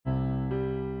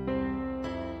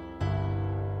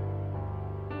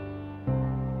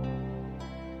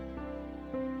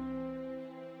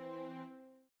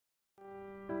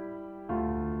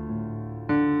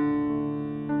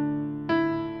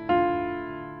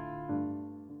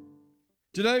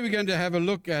Today we're going to have a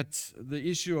look at the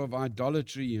issue of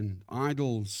idolatry and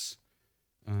idols.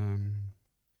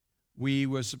 We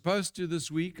were supposed to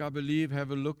this week, I believe, have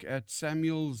a look at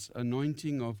Samuel's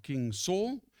anointing of King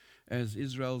Saul as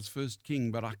Israel's first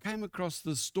king. But I came across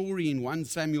this story in 1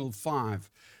 Samuel 5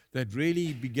 that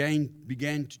really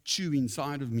began to chew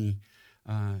inside of me.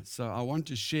 So I want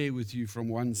to share with you from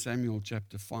 1 Samuel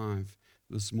chapter 5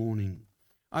 this morning.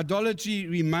 Idolatry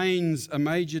remains a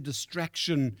major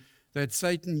distraction that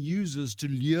Satan uses to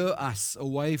lure us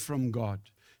away from God,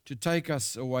 to take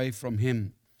us away from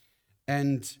Him.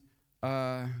 And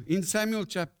in 1 Samuel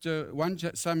chapter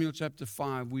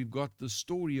 5, we've got the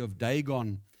story of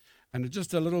Dagon. And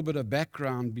just a little bit of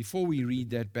background before we read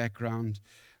that background.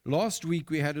 Last week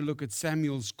we had a look at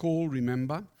Samuel's call,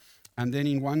 remember? And then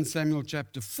in 1 Samuel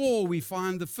chapter 4, we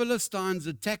find the Philistines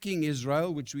attacking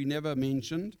Israel, which we never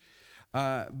mentioned.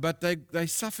 But they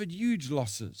suffered huge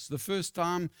losses. The first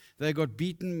time they got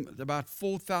beaten, about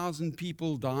 4,000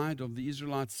 people died of the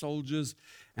Israelite soldiers.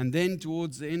 And then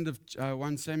towards the end of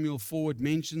 1 Samuel 4, it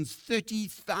mentions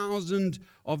 30,000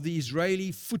 of the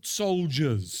Israeli foot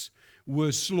soldiers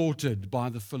were slaughtered by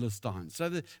the Philistines.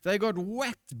 So they got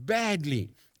whacked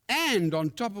badly. And on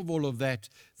top of all of that,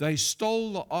 they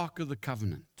stole the Ark of the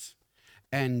Covenant.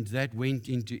 And that went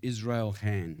into Israel's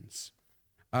hands.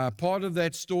 Part of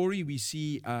that story, we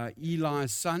see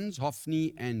Eli's sons,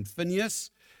 Hophni and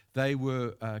Phinehas. They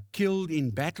were killed in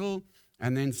battle,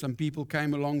 and then some people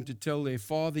came along to tell their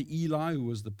father, Eli, who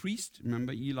was the priest.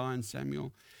 Remember Eli and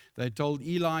Samuel? They told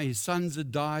Eli his sons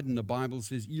had died, and the Bible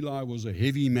says Eli was a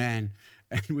heavy man.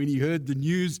 And when he heard the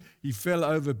news, he fell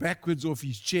over backwards off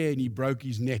his chair, and he broke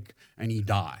his neck, and he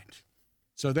died.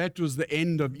 So that was the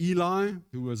end of Eli,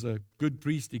 who was a good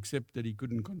priest, except that he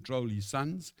couldn't control his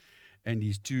sons and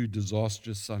his two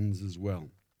disastrous sons as well.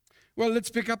 Well, let's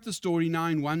pick up the story now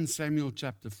in 1 Samuel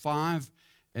chapter 5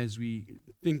 as we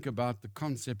think about the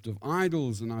concept of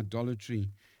idols and idolatry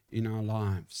in our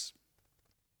lives.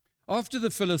 After the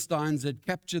Philistines had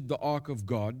captured the ark of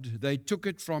God, they took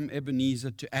it from Ebenezer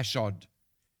to Ashdod.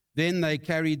 Then they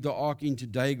carried the ark into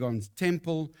Dagon's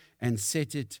temple and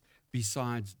set it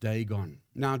beside Dagon.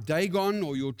 Now, Dagon,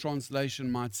 or your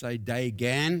translation might say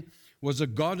Dagon, was a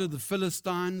god of the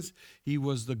Philistines. He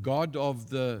was the god of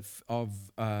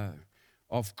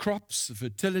crops,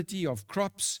 fertility of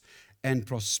crops and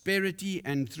prosperity.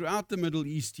 And throughout the Middle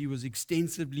East, he was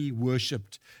extensively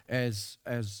worshipped as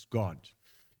God.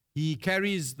 He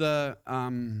carries the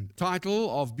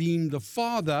title of being the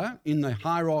father in the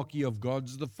hierarchy of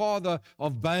gods, the father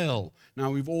of Baal.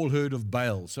 Now, we've all heard of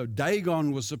Baal. So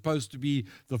Dagon was supposed to be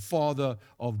the father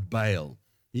of Baal.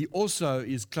 He also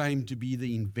is claimed to be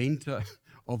the inventor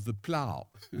of the plow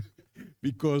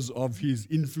because of his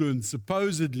influence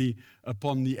supposedly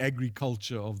upon the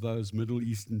agriculture of those Middle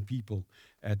Eastern people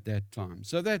at that time.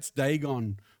 So that's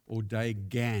Dagon or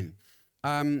Dagon.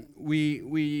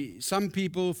 Some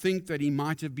people think that he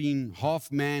might have been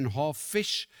half man, half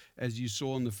fish, as you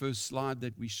saw on the first slide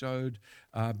that we showed,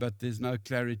 but there's no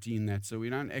clarity in that. So we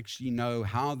don't actually know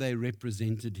how they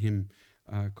represented him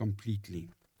completely.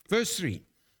 Verse 3.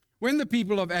 When the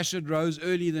people of Ashdod rose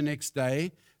early the next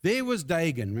day, there was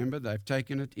Dagon. Remember, they've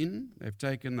taken it in. They've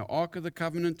taken the Ark of the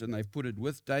Covenant and they've put it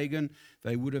with Dagon.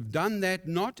 They would have done that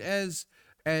not as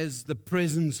the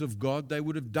presence of God. They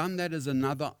would have done that as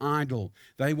another idol.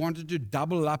 They wanted to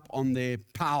double up on their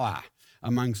power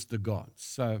amongst the gods.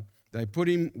 So they put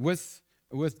him with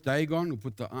Dagon, or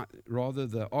put the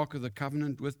Ark of the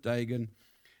Covenant with Dagon.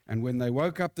 And when they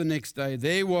woke up the next day,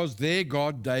 there was their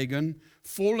god, Dagon,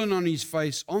 fallen on his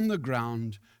face on the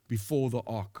ground before the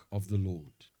ark of the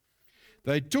Lord.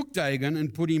 They took Dagon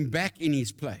and put him back in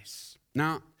his place.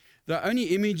 Now, the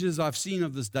only images I've seen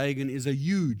of this Dagon is a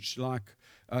huge,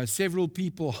 several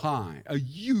people high, a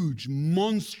huge,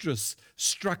 monstrous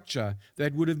structure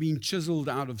that would have been chiseled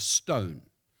out of stone.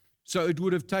 So it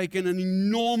would have taken an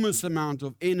enormous amount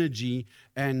of energy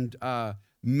and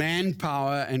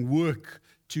manpower and work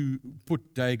to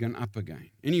put Dagon up again.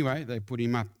 Anyway, they put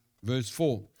him up. Verse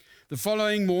 4. The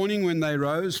following morning when they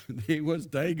rose, there was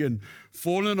Dagon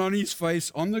fallen on his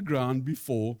face on the ground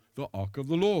before the ark of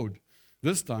the Lord.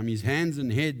 This time his hands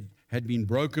and head had been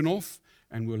broken off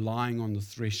and were lying on the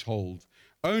threshold.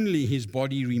 Only his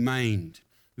body remained.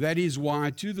 That is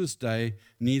why to this day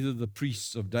neither the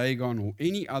priests of Dagon or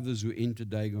any others who enter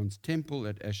Dagon's temple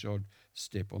at Ashdod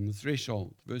step on the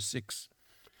threshold. Verse 6.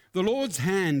 The Lord's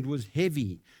hand was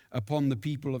heavy upon the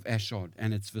people of Ashdod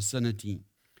and its vicinity.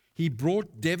 He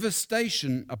brought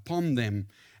devastation upon them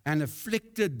and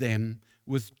afflicted them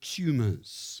with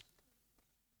tumors.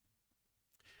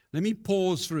 Let me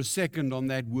pause for a second on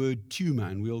that word tumor,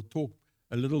 and we'll talk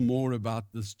a little more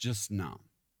about this just now.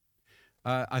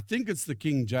 I think it's the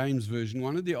King James Version.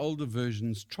 One of the older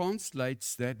versions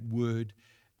translates that word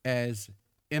as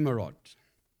emerald,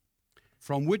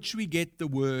 from which we get the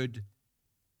word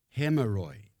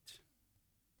hemorrhoid.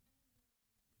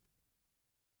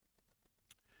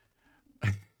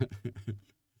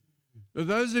 For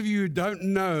those of you who don't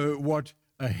know what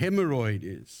a hemorrhoid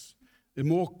is, the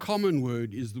more common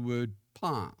word is the word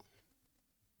pile.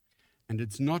 And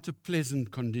it's not a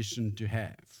pleasant condition to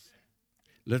have.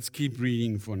 Let's keep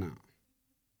reading for now.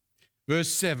 Verse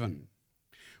 7.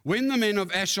 When the men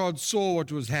of Ashdod saw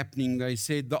what was happening, they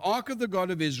said, "The ark of the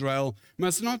God of Israel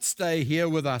must not stay here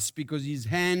with us, because his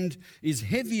hand is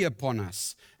heavy upon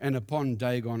us and upon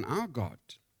Dagon our God."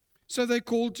 So they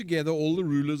called together all the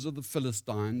rulers of the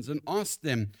Philistines and asked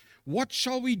them, "What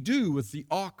shall we do with the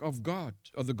ark of God,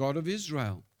 of the God of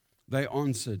Israel?" They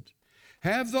answered,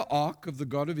 "Have the ark of the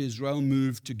God of Israel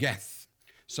moved to Gath."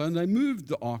 So they moved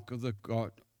the ark of the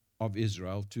God of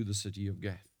Israel to the city of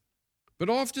Gath. But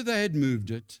after they had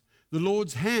moved it, the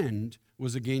Lord's hand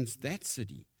was against that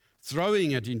city,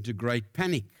 throwing it into great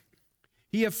panic.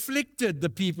 He afflicted the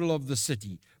people of the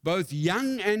city, both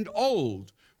young and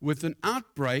old, with an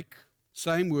outbreak,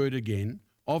 same word again,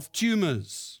 of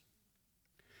tumors.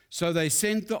 So they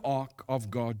sent the ark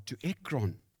of God to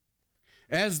Ekron.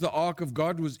 As the ark of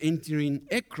God was entering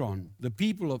Ekron, the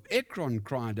people of Ekron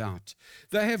cried out,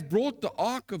 "They have brought the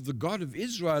ark of the God of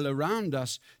Israel around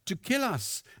us to kill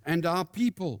us and our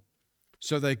people."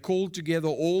 So they called together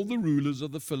all the rulers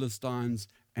of the Philistines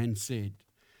and said,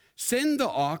 "Send the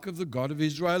ark of the God of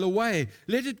Israel away.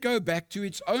 Let it go back to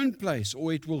its own place,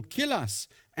 or it will kill us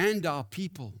and our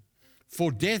people."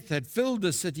 For death had filled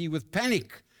the city with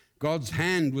panic. God's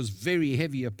hand was very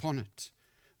heavy upon it.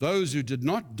 Those who did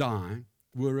not die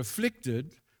were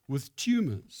afflicted with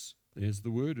tumors. There's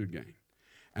the word again.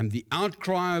 And the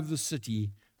outcry of the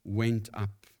city went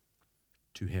up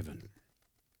to heaven.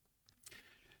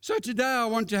 So today I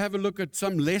want to have a look at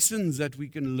some lessons that we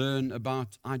can learn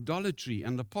about idolatry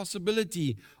and the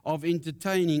possibility of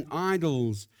entertaining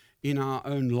idols in our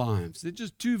own lives. There are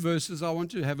just two verses I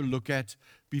want to have a look at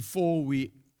before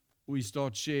we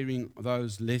start sharing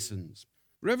those lessons.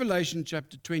 Revelation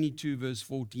chapter 22 verse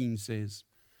 14 says,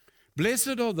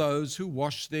 "Blessed are those who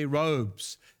wash their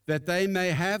robes, that they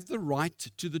may have the right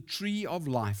to the tree of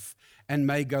life and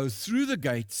may go through the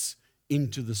gates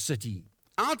into the city.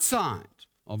 Outside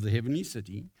of the heavenly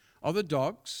city are the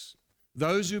dogs,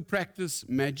 those who practice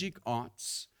magic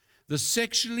arts, the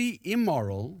sexually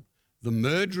immoral, the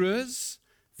murderers,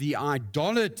 the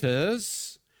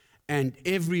idolaters, and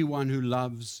everyone who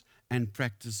loves and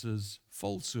practices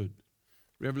falsehood."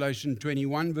 Revelation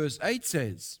 21 verse 8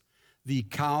 says, "The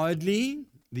cowardly,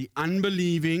 the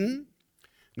unbelieving,"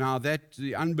 now that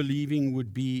the unbelieving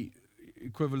would be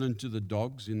equivalent to the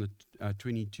dogs in the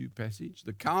 22 passage.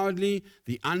 "The cowardly,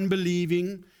 the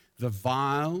unbelieving, the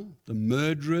vile, the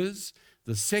murderers,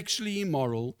 the sexually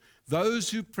immoral, those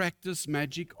who practice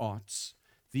magic arts,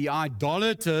 the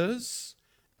idolaters,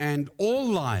 and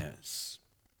all liars,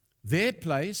 their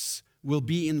place will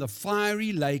be in the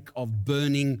fiery lake of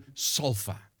burning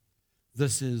sulfur."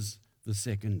 This is the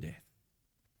second death.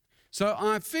 So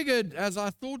I figured, as I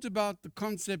thought about the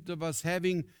concept of us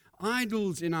having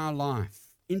idols in our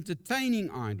life, entertaining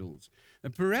idols,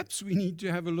 that perhaps we need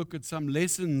to have a look at some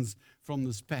lessons from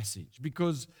this passage,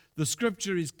 because the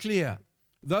scripture is clear.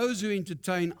 Those who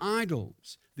entertain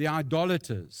idols, the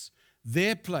idolaters,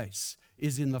 their place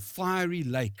is in the fiery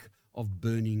lake of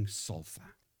burning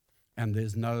sulfur, and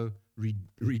there's no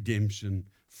redemption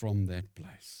from that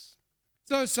place.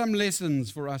 So some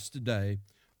lessons for us today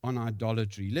on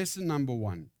idolatry. Lesson number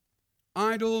 1,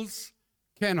 idols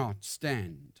cannot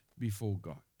stand before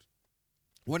God.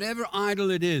 Whatever idol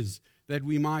it is that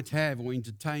we might have or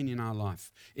entertain in our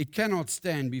life, it cannot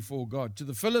stand before God. To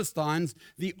the Philistines,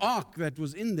 the ark that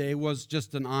was in there was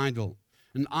just an idol.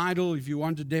 An idol, if you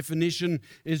want a definition,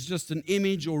 is just an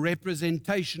image or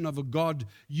representation of a god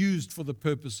used for the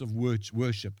purpose of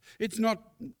worship. It's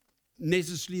not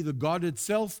necessarily the God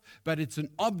itself, but it's an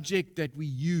object that we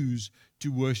use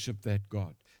to worship that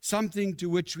God. Something to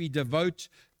which we devote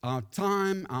our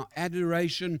time, our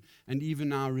adoration, and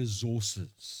even our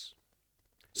resources.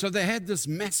 So they had this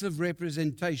massive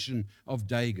representation of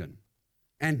Dagon.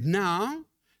 And now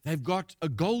they've got a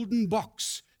golden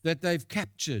box that they've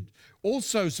captured,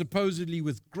 also supposedly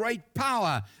with great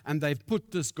power, and they've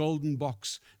put this golden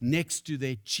box next to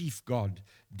their chief god,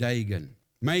 Dagon.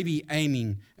 Maybe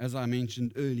aiming, as I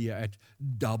mentioned earlier, at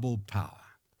double power.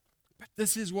 But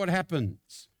this is what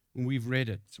happens And we've read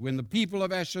it. When the people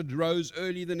of Ashdod rose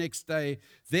early the next day,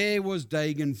 there was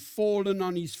Dagon fallen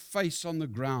on his face on the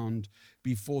ground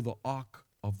before the ark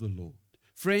of the Lord.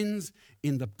 Friends,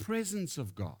 in the presence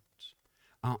of God,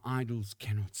 our idols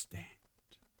cannot stand.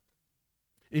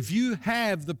 If you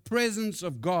have the presence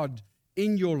of God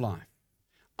in your life,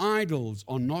 idols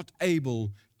are not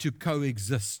able to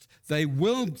coexist. They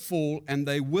will fall and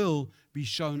they will be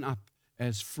shown up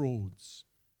as frauds.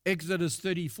 Exodus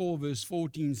 34 verse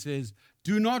 14 says,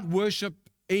 "Do not worship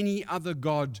any other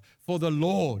God, for the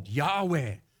Lord,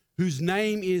 Yahweh, whose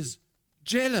name is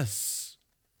jealous,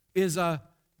 is a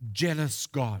jealous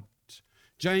God."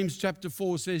 James chapter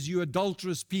 4 says, "You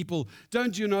adulterous people,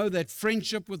 don't you know that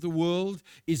friendship with the world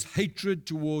is hatred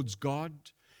towards God?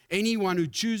 Anyone who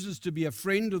chooses to be a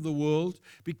friend of the world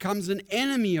becomes an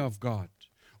enemy of God.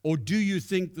 Or do you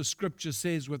think the scripture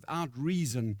says without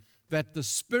reason that the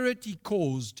spirit he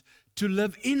caused to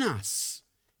live in us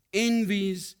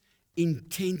envies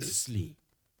intensely?"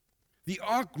 The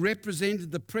ark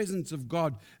represented the presence of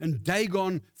God, and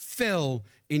Dagon fell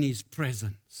in his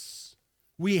presence.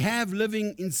 We have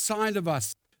living inside of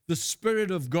us the Spirit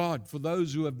of God for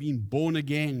those who have been born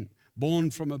again,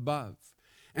 born from above.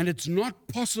 And it's not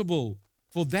possible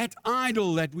for that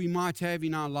idol that we might have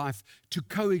in our life to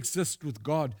coexist with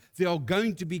God. There are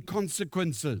going to be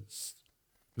consequences.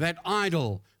 That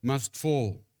idol must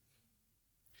fall.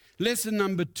 Lesson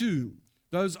number 2,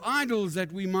 those idols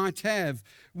that we might have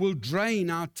will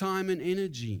drain our time and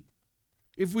energy.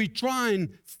 If we try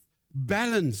and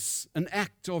balance an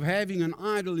act of having an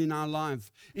idol in our life,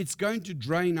 it's going to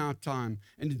drain our time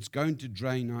and it's going to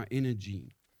drain our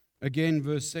energy.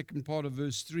 Again, second part of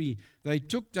verse 3, they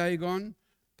took Dagon,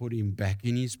 put him back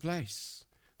in his place.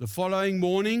 The following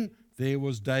morning, there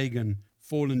was Dagon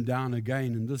fallen down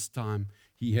again, and this time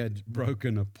he had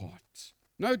broken apart.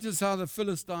 Notice how the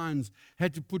Philistines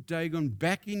had to put Dagon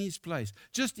back in his place.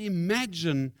 Just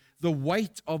imagine the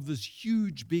weight of this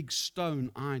huge, big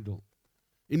stone idol.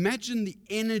 Imagine the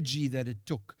energy that it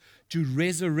took to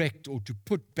resurrect or to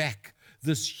put back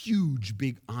this huge,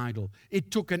 big idol.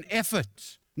 It took an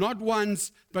effort, not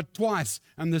once, but twice.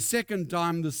 And the second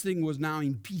time, this thing was now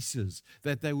in pieces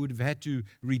that they would have had to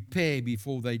repair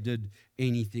before they did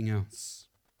anything else.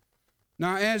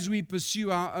 Now, as we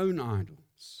pursue our own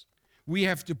idols, we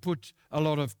have to put a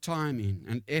lot of time in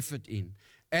and effort in,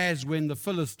 as when the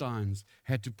Philistines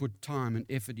had to put time and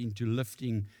effort into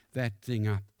lifting that thing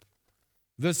up.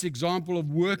 This example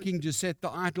of working to set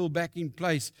the idol back in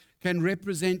place can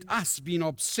represent us being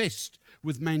obsessed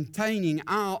with maintaining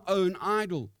our own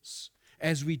idols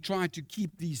as we try to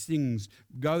keep these things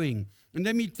going. And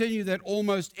let me tell you that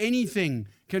almost anything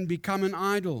can become an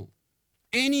idol.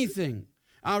 Anything.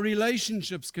 Our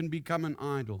relationships can become an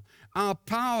idol. Our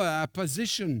power, our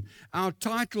position, our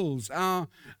titles,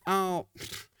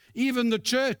 even the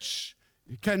church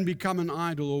can become an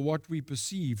idol, or what we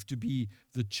perceive to be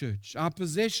the church. Our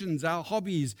possessions, our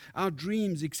hobbies, our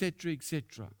dreams, etc.,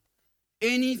 etc.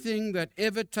 Anything that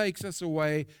ever takes us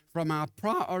away from our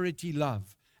priority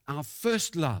love, our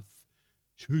first love,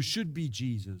 who should be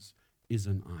Jesus, is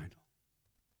an idol.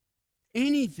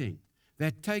 Anything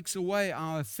that takes away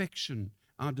our affection,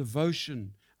 our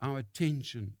devotion, our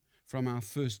attention from our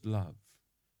first love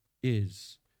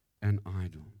is an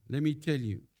idol. Let me tell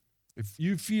you, if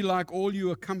you feel like all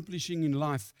you're accomplishing in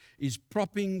life is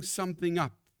propping something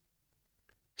up,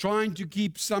 trying to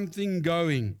keep something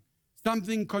going,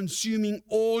 something consuming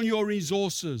all your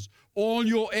resources, all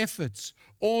your efforts,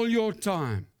 all your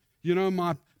time, you know,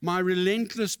 my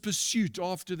relentless pursuit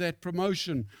after that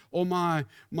promotion, or my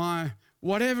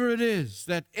whatever it is,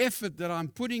 that effort that I'm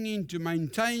putting into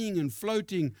maintaining and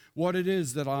floating what it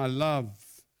is that I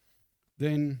love,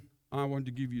 then I want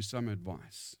to give you some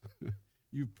advice.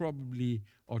 You probably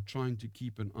are trying to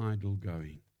keep an idol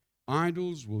going.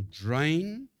 Idols will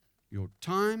drain your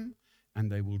time and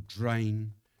they will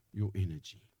drain your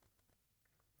energy.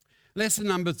 Lesson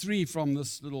number 3 from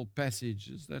this little passage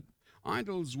is that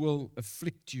idols will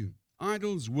afflict you.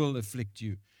 Idols will afflict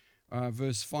you.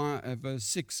 Verse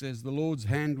 6 says, "The Lord's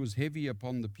hand was heavy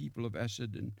upon the people of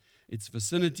Ashdod and its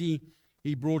vicinity.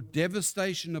 He brought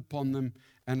devastation upon them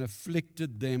and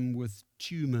afflicted them with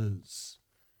tumors."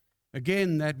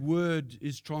 Again, that word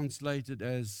is translated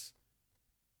as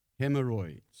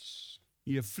hemorrhoids.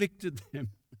 He afflicted them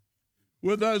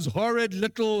with those horrid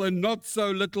little and not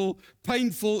so little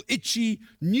painful, itchy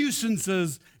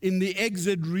nuisances in the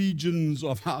exit regions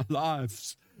of our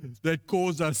lives that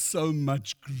cause us so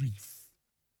much grief.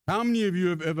 How many of you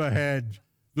have ever had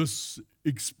this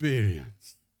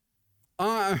experience?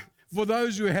 For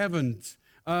those who haven't,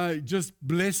 just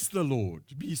bless the Lord.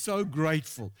 Be so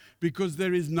grateful, because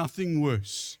there is nothing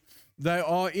worse. They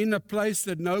are in a place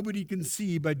that nobody can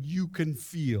see, but you can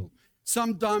feel.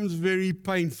 Sometimes very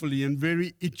painfully and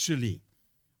very itchily.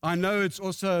 I know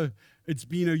it's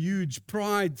been a huge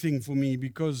pride thing for me,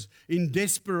 because in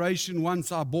desperation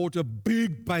once I bought a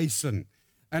big basin,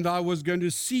 and I was going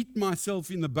to seat myself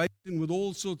in the basin with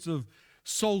all sorts of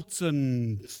salts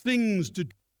and things to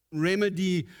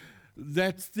remedy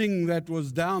that thing that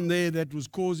was down there that was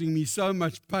causing me so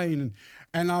much pain.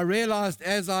 And I realized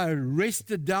as I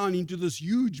rested down into this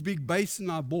huge big basin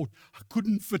I bought, I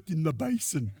couldn't fit in the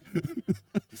basin.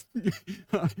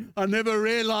 I never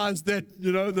realized that,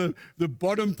 the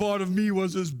bottom part of me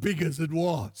was as big as it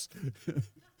was.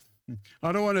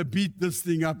 I don't want to beat this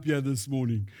thing up here this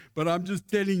morning, but I'm just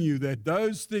telling you that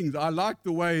those things, I like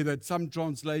the way that some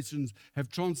translations have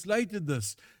translated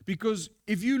this, because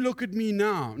if you look at me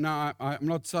now, I'm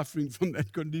not suffering from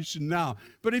that condition now,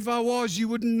 but if I was, you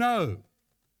wouldn't know.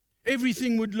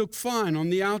 Everything would look fine on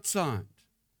the outside.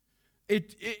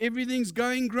 Everything's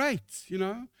going great,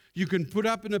 You can put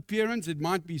up an appearance, it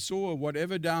might be sore or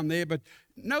whatever down there, but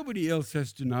nobody else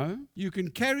has to know. You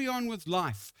can carry on with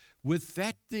life with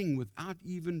that thing without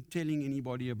even telling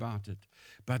anybody about it.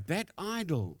 But that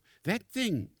idol, that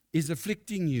thing is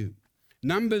afflicting you.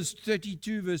 Numbers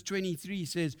 32 verse 23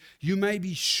 says, you may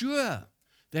be sure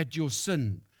that your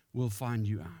sin will find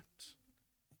you out.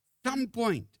 At some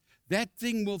point, that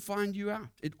thing will find you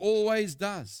out. It always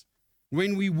does.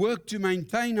 When we work to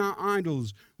maintain our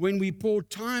idols, when we pour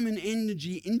time and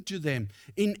energy into them,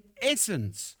 in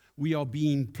essence, we are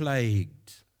being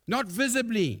plagued. Not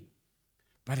visibly,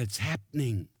 but it's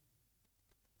happening.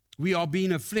 We are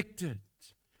being afflicted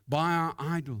by our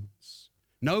idols.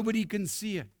 Nobody can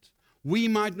see it. We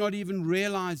might not even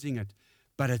realizing it,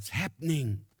 but it's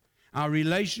happening. Our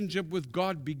relationship with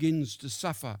God begins to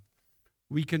suffer.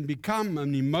 We can become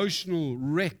an emotional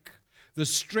wreck. The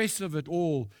stress of it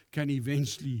all can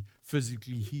eventually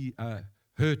physically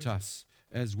hurt us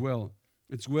as well.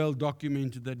 It's well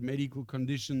documented that medical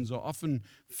conditions are often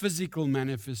physical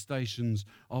manifestations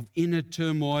of inner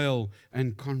turmoil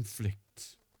and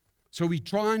conflict. So we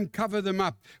try and cover them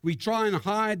up. We try and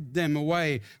hide them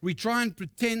away. We try and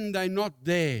pretend they're not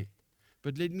there.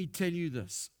 But let me tell you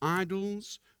this,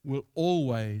 idols will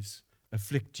always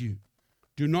afflict you.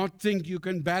 Do not think you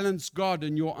can balance God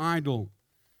and your idol.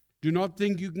 Do not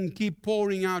think you can keep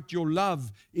pouring out your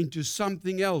love into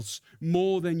something else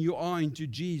more than you are into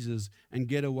Jesus and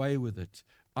get away with it.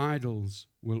 Idols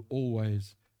will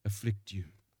always afflict you.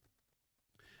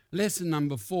 Lesson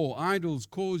number 4, idols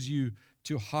cause you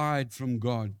to hide from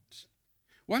God.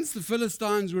 Once the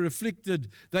Philistines were afflicted,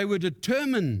 they were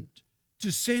determined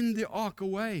to send the ark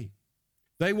away.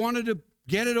 They wanted to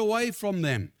get it away from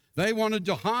them. They wanted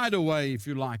to hide away, if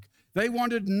you like. They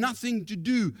wanted nothing to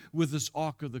do with this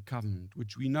Ark of the Covenant,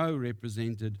 which we know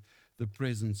represented the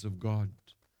presence of God.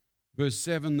 Verse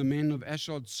 7, the men of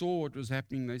Ashdod saw what was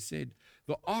happening. They said,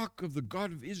 the Ark of the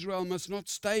God of Israel must not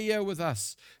stay here with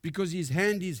us, because his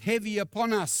hand is heavy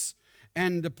upon us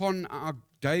and upon our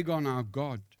Dagon, our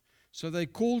God. So they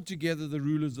called together the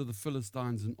rulers of the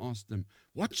Philistines and asked them,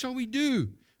 what shall we do?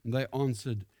 And they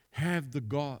answered, have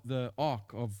the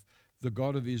Ark of the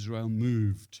God of Israel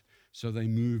moved. So they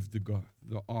moved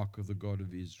the ark of the God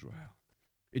of Israel.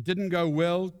 It didn't go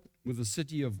well with the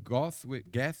city of Gath,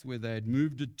 where they had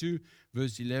moved it to.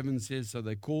 Verse 11 says, so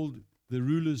they called the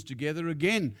rulers together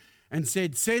again and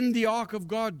said, send the ark of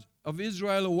God of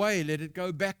Israel away. Let it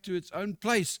go back to its own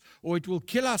place, or it will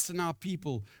kill us and our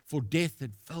people. For death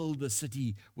had filled the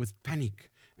city with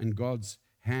panic, and God's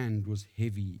hand was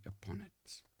heavy upon it.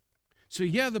 So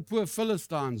here the poor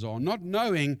Philistines are, not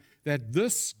knowing that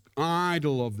this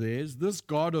idol of theirs, this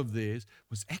God of theirs,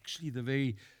 was actually the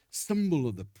very symbol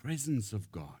of the presence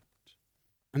of God.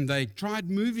 And they tried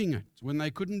moving it when they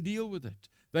couldn't deal with it.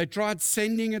 They tried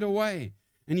sending it away.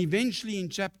 And eventually in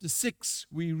chapter 6,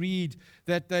 we read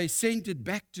that they sent it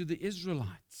back to the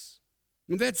Israelites.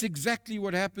 And that's exactly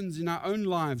what happens in our own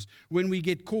lives when we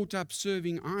get caught up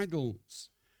serving idols.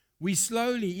 We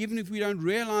slowly, even if we don't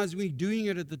realize we're doing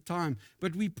it at the time,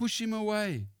 but we push him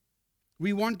away.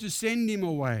 We want to send him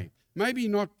away. Maybe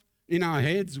not in our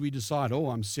heads we decide,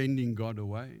 I'm sending God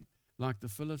away, like the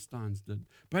Philistines did.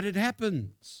 But it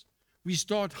happens. We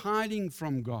start hiding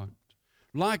from God.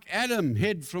 Like Adam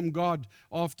hid from God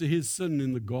after his sin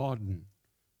in the garden.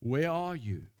 Where are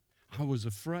you? I was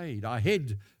afraid. I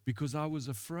hid because I was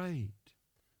afraid.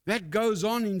 That goes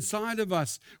on inside of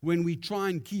us when we try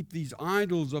and keep these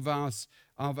idols of ours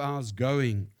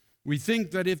going. We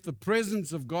think that if the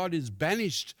presence of God is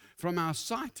banished from our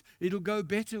sight, it'll go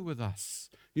better with us.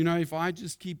 You know, if I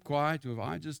just keep quiet, or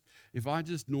if I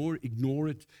just ignore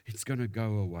it, it's going to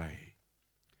go away.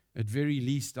 At very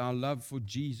least, our love for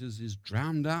Jesus is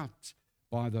drowned out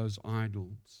by those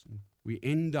idols. We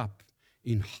end up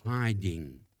in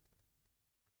hiding.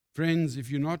 Friends, if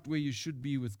you're not where you should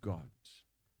be with God,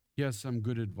 here's some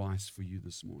good advice for you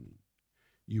this morning.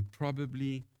 You're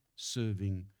probably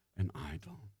serving an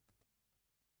idol.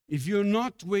 If you're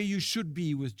not where you should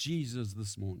be with Jesus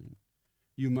this morning,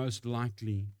 you most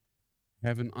likely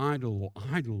have an idol or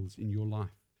idols in your life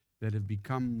that have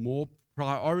become more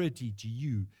priority to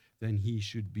you than he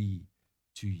should be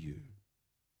to you.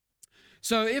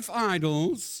 So if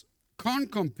idols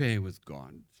can't compare with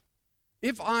God,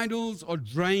 if idols are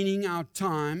draining our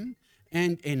time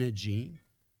and energy,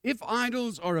 if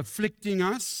idols are afflicting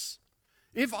us,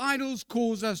 if idols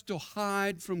cause us to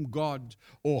hide from God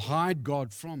or hide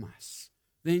God from us,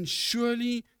 then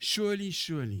surely, surely,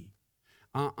 surely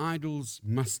our idols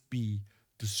must be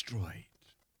destroyed.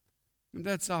 And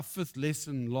that's our fifth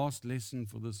lesson, last lesson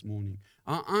for this morning.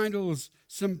 Our idols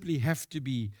simply have to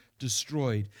be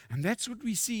destroyed. And that's what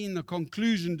we see in the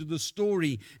conclusion to the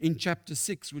story in chapter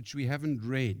 6, which we haven't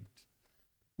read.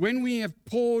 When we have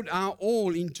poured our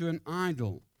all into an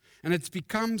idol, and it's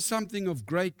become something of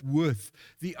great worth,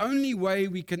 the only way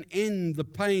we can end the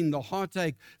pain, the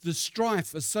heartache, the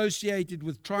strife associated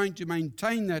with trying to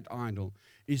maintain that idol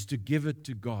is to give it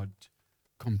to God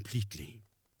completely.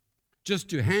 Just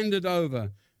to hand it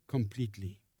over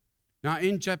completely. Now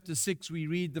in chapter 6 we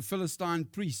read the Philistine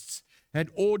priests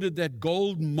had ordered that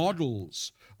gold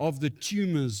models of the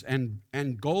tumors and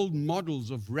gold models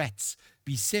of rats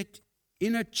be set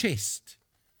in a chest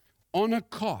on a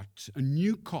cart, a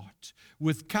new cart,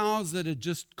 with cows that had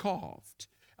just calved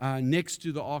next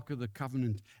to the Ark of the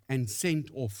Covenant and sent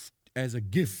off as a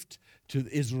gift to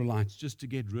the Israelites just to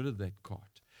get rid of that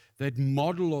cart. That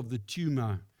model of the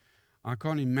tumor, I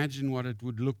can't imagine what it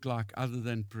would look like other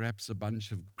than perhaps a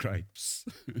bunch of grapes.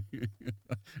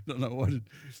 I don't know what it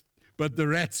is. But the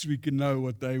rats, we can know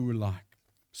what they were like.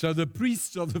 So the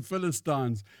priests of the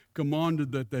Philistines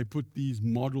commanded that they put these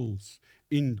models,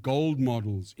 in gold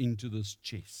models, into this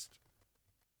chest.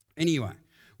 Anyway,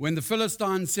 when the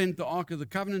Philistines sent the Ark of the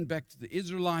Covenant back to the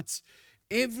Israelites,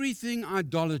 everything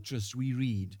idolatrous, we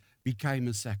read, became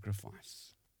a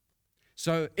sacrifice.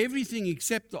 So everything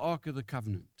except the Ark of the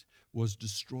Covenant was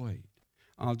destroyed.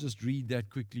 I'll just read that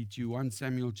quickly to you. 1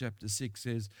 Samuel chapter 6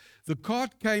 says, "The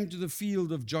cart came to the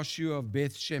field of Joshua of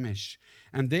Beth Shemesh,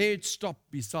 and there it stopped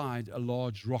beside a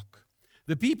large rock.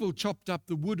 The people chopped up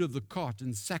the wood of the cart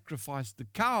and sacrificed the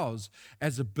cows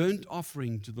as a burnt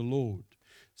offering to the Lord.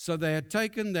 So they had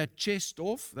taken that chest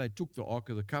off. They took the Ark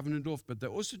of the Covenant off, but they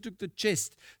also took the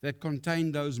chest that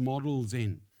contained those models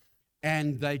in.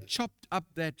 And they chopped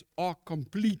up that ark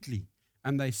completely,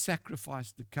 and they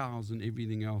sacrificed the cows and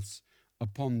everything else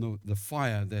upon the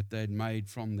fire that they had made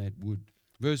from that wood."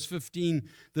 Verse 15,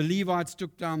 "The Levites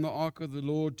took down the ark of the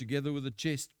Lord together with the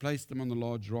chest, placed them on the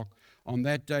large rock. On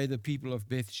that day the people of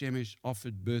Beth Shemesh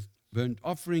offered burnt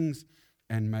offerings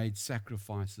and made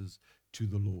sacrifices to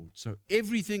the Lord." So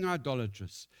everything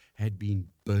idolatrous had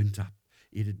been burnt up.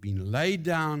 It had been laid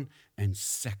down and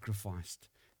sacrificed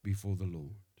before the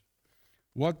Lord.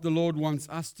 What the Lord wants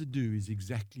us to do is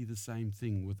exactly the same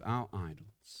thing with our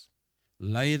idols.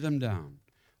 Lay them down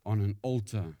on an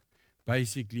altar,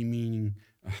 basically meaning,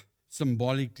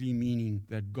 symbolically meaning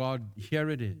that God, here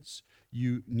it is.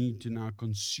 You need to now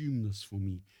consume this for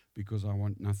me because I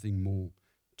want nothing more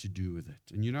to do with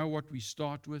it. And you know what we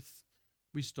start with?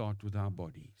 We start with our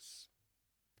bodies.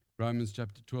 Romans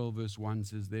chapter 12 verse 1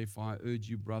 says, "Therefore I urge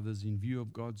you, brothers, in view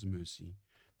of God's mercy,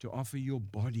 to offer your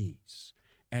bodies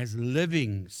as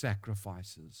living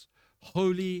sacrifices,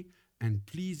 holy and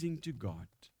pleasing to God.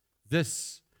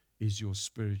 This is your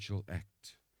spiritual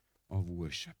act of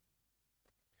worship."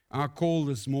 Our call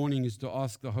this morning is to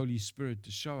ask the Holy Spirit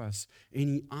to show us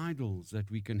any idols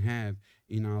that we can have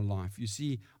in our life. You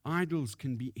see, idols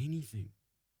can be anything.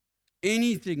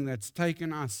 Anything that's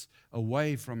taken us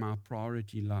away from our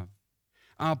priority love.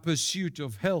 Our pursuit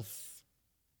of health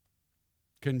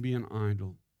can be an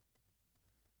idol.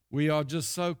 We are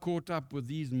just so caught up with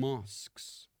these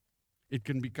masks. It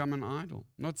can become an idol.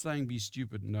 I'm not saying be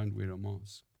stupid and don't wear a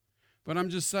mask. But I'm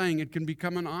just saying it can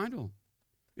become an idol.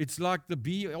 It's like the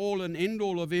be-all and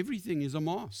end-all of everything is a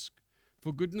mask.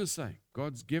 For goodness sake,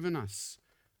 God's given us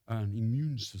an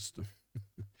immune system.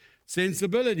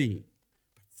 Sensibility.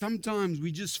 Sometimes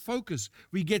we just focus.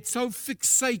 We get so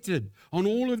fixated on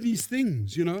all of these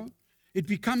things, It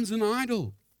becomes an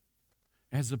idol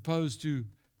as opposed to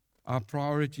our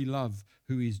priority love,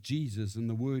 who is Jesus and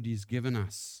the word He's given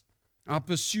us. Our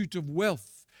pursuit of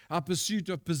wealth, our pursuit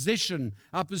of possession,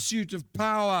 our pursuit of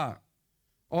power,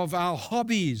 of our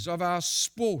hobbies, of our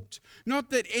sport. Not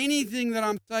that anything that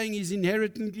I'm saying is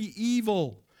inherently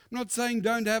evil. I'm not saying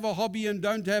don't have a hobby and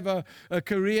don't have a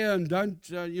career and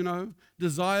don't,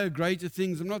 desire greater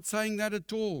things. I'm not saying that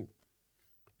at all.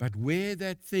 But where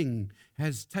that thing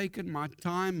has taken my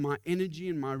time, my energy,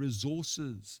 and my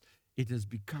resources, it has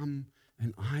become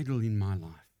an idol in my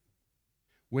life.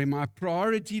 Where my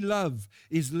priority love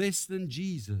is less than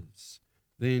Jesus,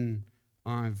 then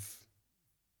I've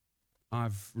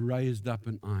raised up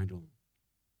an idol.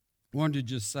 I want to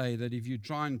just say that if you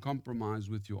try and compromise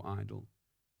with your idol,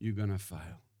 you're going to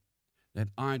fail. That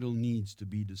idol needs to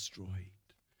be destroyed.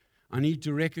 I need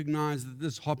to recognize that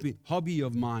this hobby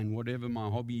of mine, whatever my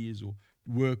hobby is, or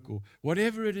work, or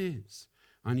whatever it is,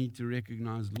 I need to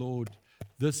recognize, Lord,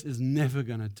 this is never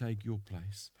going to take your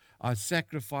place. I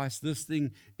sacrifice this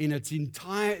thing in its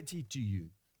entirety to you.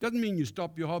 Doesn't mean you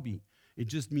stop your hobby. It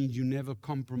just means you never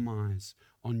compromise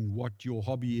on what your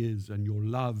hobby is and your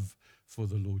love for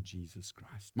the Lord Jesus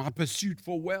Christ. My pursuit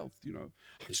for wealth,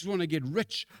 I just want to get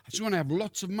rich. I just want to have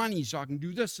lots of money so I can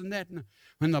do this and that. And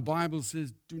when the Bible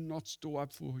says, do not store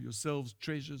up for yourselves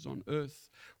treasures on earth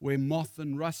where moth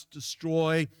and rust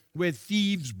destroy, where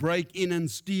thieves break in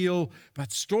and steal,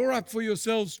 but store up for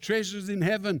yourselves treasures in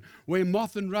heaven where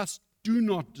moth and rust do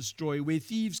not destroy, where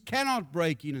thieves cannot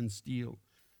break in and steal.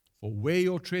 For where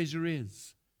your treasure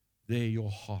is, there your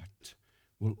heart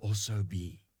will also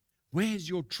be. Where's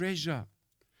your treasure?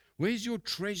 Where's your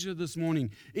treasure this morning?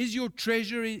 Is your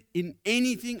treasure in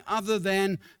anything other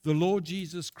than the Lord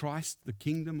Jesus Christ, the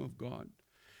kingdom of God?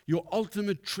 Your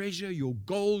ultimate treasure, your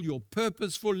goal, your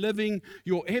purpose for living,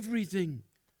 your everything.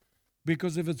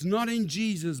 Because if it's not in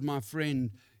Jesus, my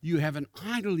friend, you have an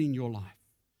idol in your life,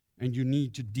 and you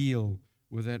need to deal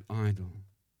with that idol.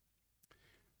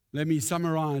 Let me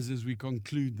summarize as we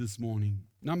conclude this morning.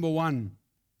 Number one,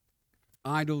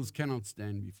 idols cannot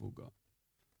stand before God.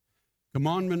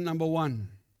 Commandment number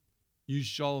one, you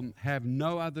shall have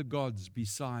no other gods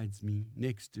besides me,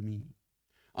 next to me.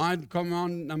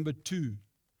 Command number two,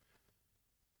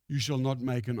 you shall not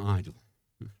make an idol,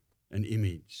 an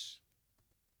image.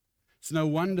 It's no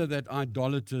wonder that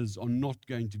idolaters are not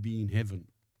going to be in heaven.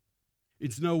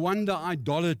 It's no wonder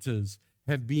idolaters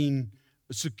have been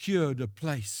secured a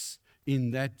place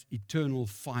in that eternal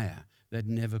fire that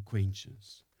never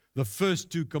quenches. The first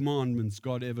two commandments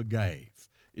God ever gave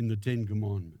in the 10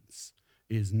 Commandments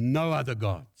is no other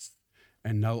gods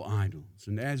and no idols.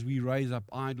 And as we raise up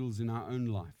idols in our own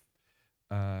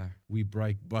life, we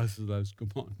break both of those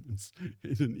commandments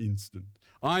in an instant.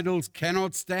 Idols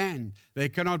cannot stand. They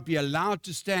cannot be allowed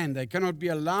to stand. They cannot be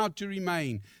allowed to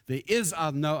remain. There is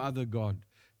no other God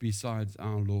besides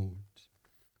our Lord.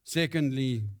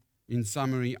 Secondly, in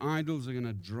summary, idols are going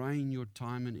to drain your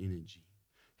time and energy.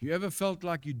 You ever felt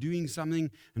like you're doing something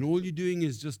and all you're doing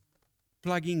is just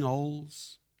plugging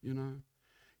holes,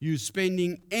 You're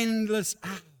spending endless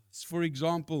hours, for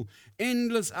example,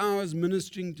 endless hours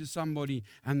ministering to somebody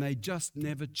and they just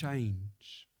never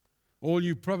change. All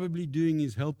you're probably doing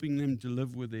is helping them to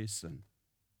live with their sin.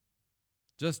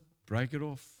 Just break it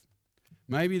off.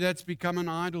 Maybe that's become an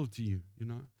idol to you,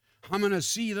 I'm going to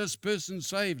see this person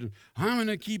saved. I'm going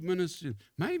to keep ministering.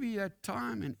 Maybe that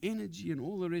time and energy and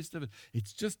all the rest of it,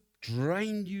 it's just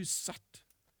drained you sut.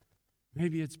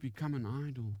 Maybe it's become an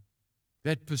idol.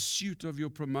 That pursuit of your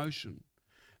promotion,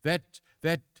 that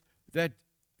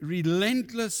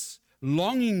relentless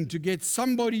longing to get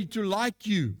somebody to like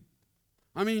you.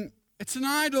 I mean, it's an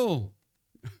idol.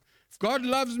 If God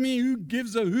loves me, who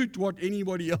gives a hoot what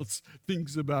anybody else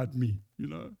thinks about me,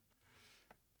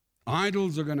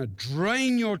 Idols are going to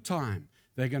drain your time.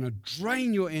 They're going to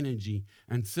drain your energy.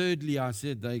 And thirdly, I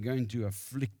said they're going to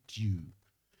afflict you.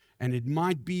 And it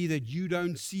might be that you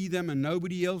don't see them and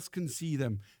nobody else can see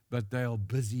them, but they are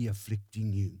busy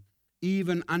afflicting you.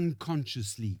 Even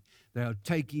unconsciously, they are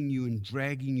taking you and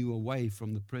dragging you away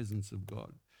from the presence of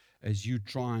God as you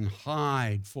try and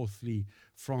hide, fourthly,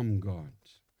 from God.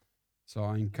 So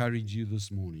I encourage you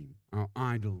this morning, our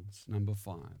idols, number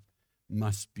 5,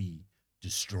 must be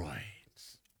destroyed.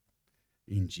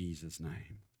 In Jesus'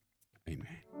 name,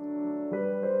 amen.